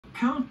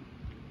count.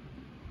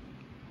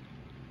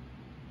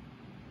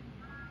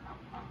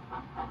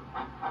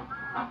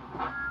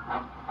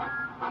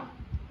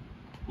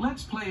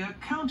 Let's play a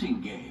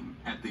counting game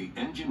at the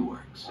engine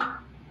works.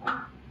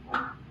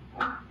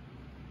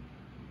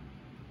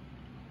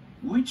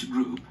 Which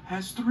group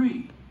has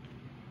 3?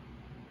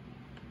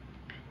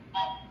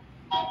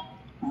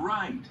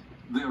 Right,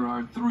 there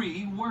are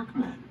 3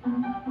 workmen.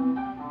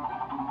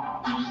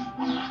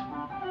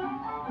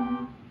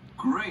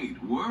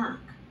 Great work.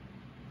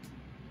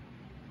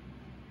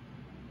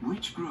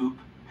 Which group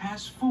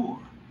has 4?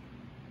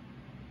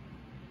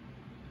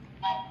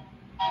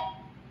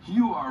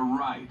 You are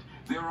right.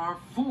 There are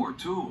 4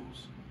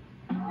 tools.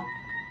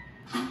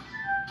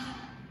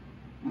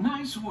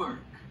 Nice work.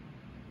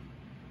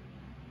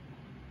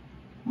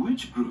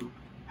 Which group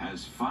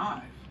has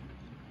 5?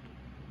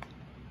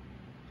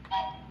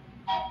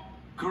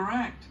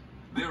 Correct.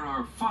 There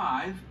are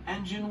 5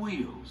 engine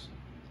wheels.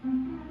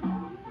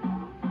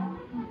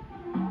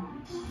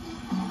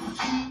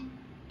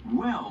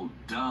 Well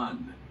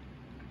done.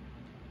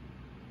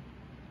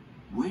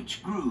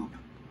 Which group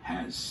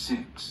has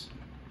 6?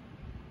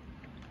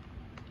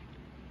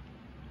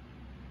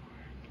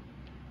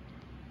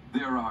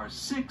 There are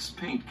 6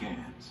 paint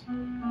cans.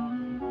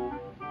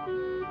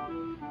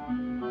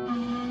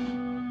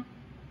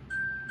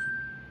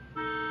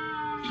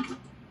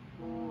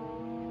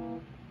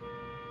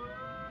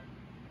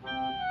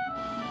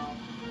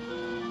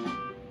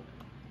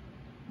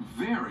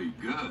 Very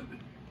good.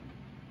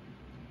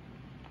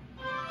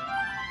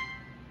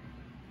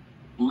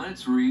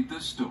 Let's read the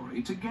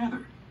story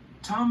together.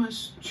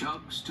 Thomas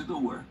chugs to the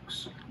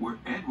works, where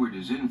Edward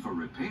is in for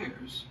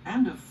repairs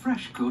and a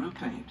fresh coat of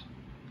paint.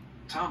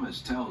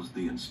 Thomas tells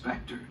the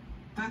inspector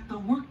that the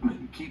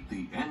workmen keep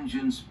the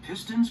engine's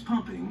pistons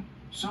pumping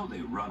so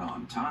they run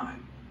on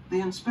time.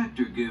 The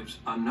inspector gives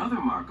another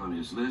mark on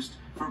his list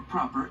for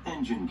proper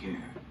engine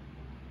care.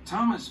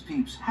 Thomas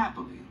peeps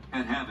happily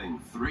at having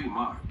 3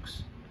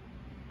 marks.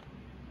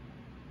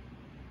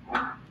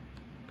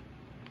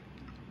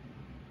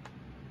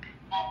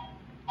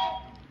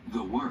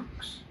 The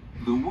works.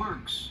 The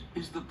works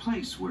is the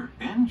place where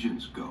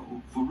engines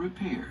go for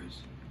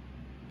repairs.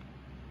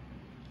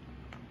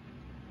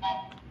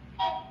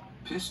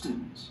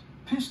 Pistons.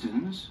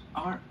 Pistons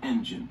are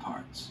engine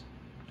parts.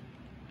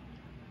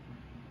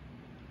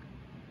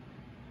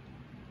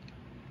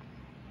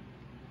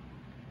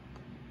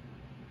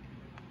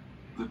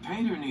 The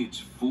painter needs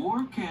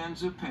 4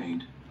 cans of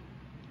paint.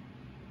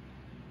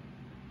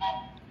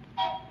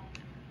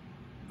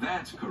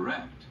 That's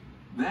correct.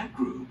 That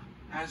group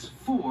has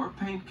 4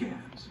 paint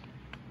cans.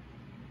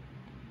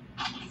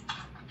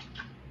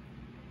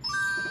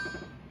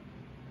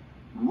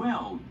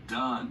 Well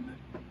done.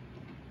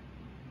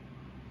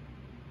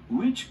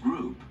 Which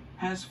group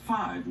has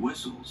 5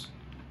 whistles?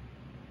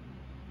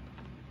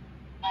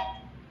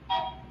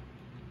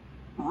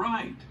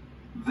 Right.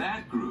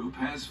 That group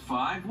has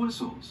 5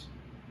 whistles.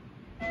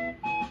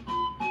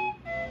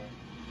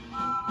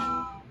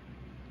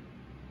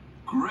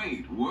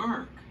 Great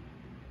work.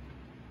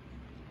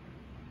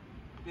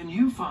 Can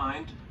you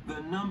find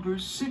the number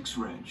 6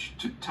 wrench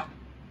to top?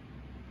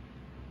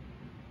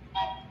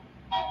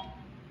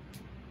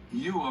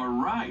 You are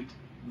right.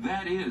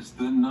 That is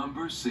the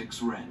number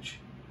 6 wrench.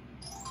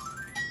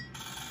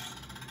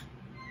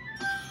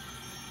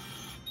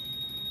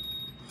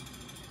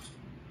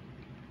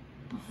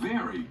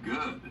 Very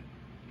good.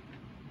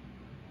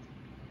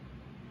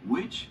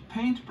 Which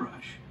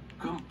paintbrush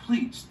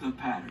completes the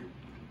pattern?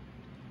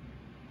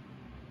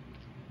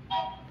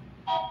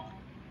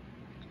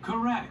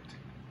 Correct.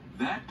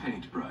 That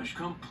paintbrush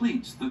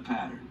completes the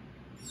pattern.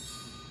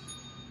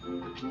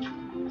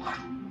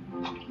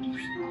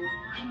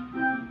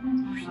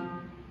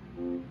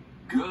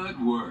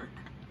 Good work.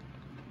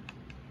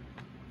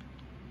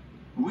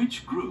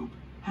 Which group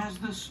has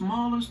the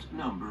smallest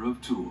number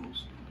of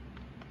tools?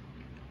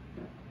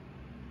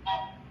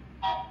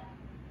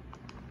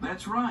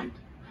 That's right.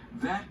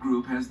 That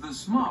group has the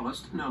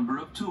smallest number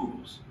of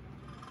tools.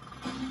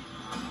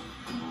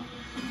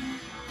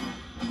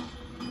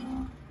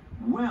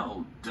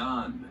 Well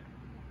done.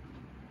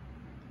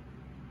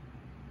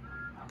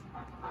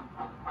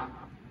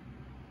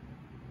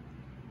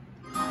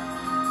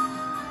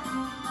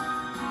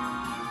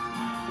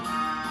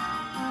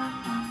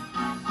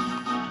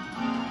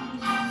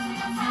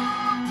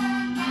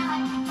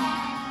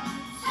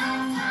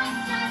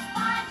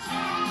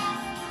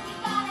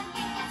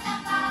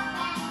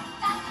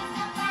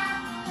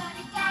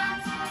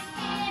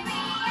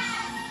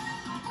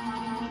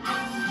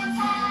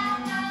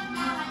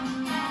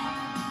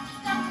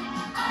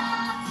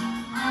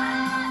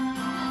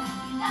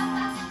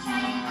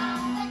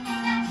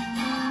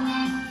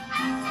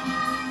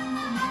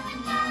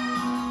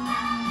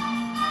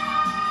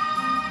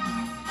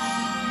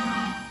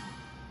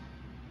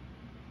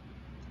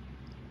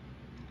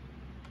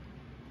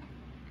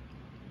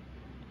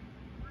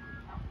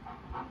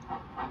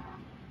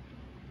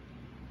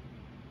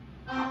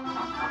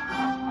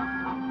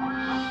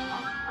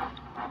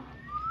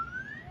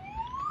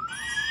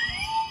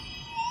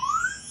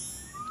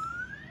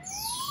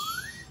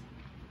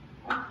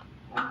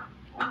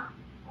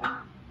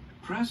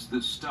 Press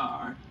the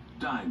star,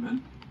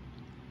 diamond.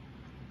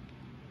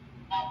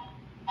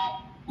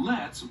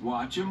 Let's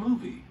watch a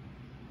movie.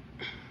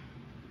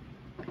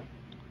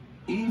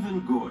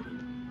 Even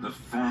Gordon, the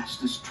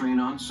fastest train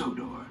on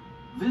Sodor,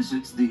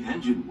 visits the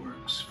engine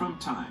works from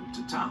time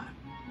to time.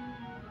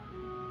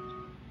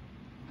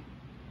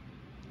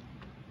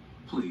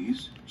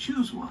 Please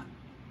choose one.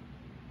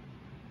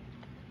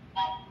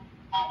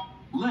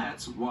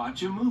 Let's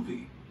watch a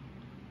movie.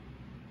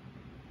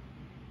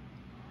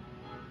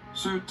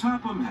 Sir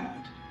Topham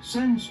Hatt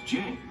sends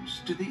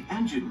James to the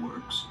engine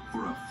works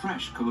for a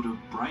fresh coat of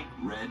bright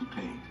red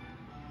paint.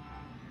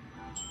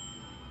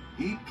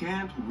 He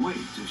can't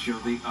wait to show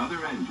the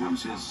other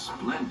engines his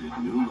splendid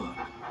new look.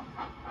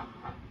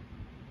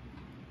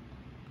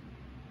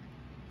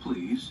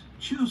 Please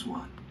choose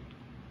one.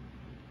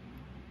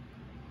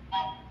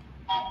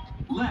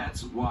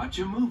 Let's watch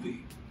a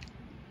movie.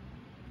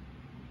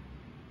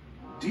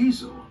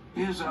 Diesel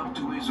is up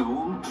to his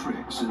old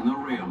tricks in the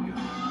rail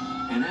yard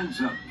and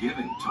ends up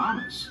giving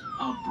Thomas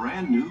a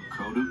brand new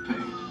coat of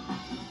paint.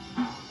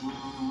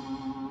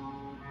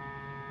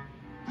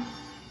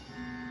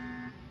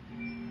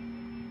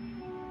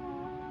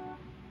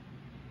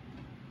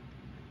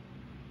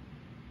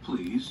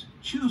 Please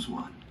choose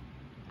one.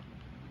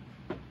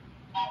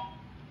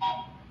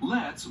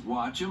 Let's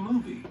watch a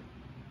movie.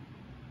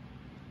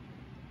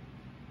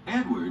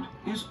 Edward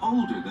is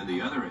older than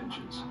the other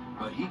engines,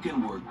 but he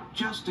can work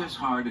just as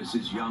hard as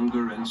his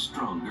younger and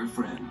stronger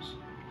friends.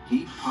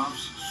 He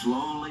puffs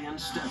slowly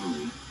and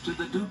steadily to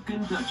the Duke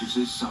and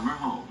Duchess's summer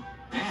home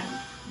and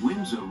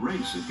wins a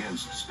race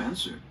against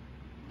Spencer.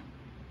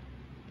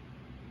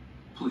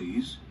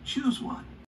 Please choose one.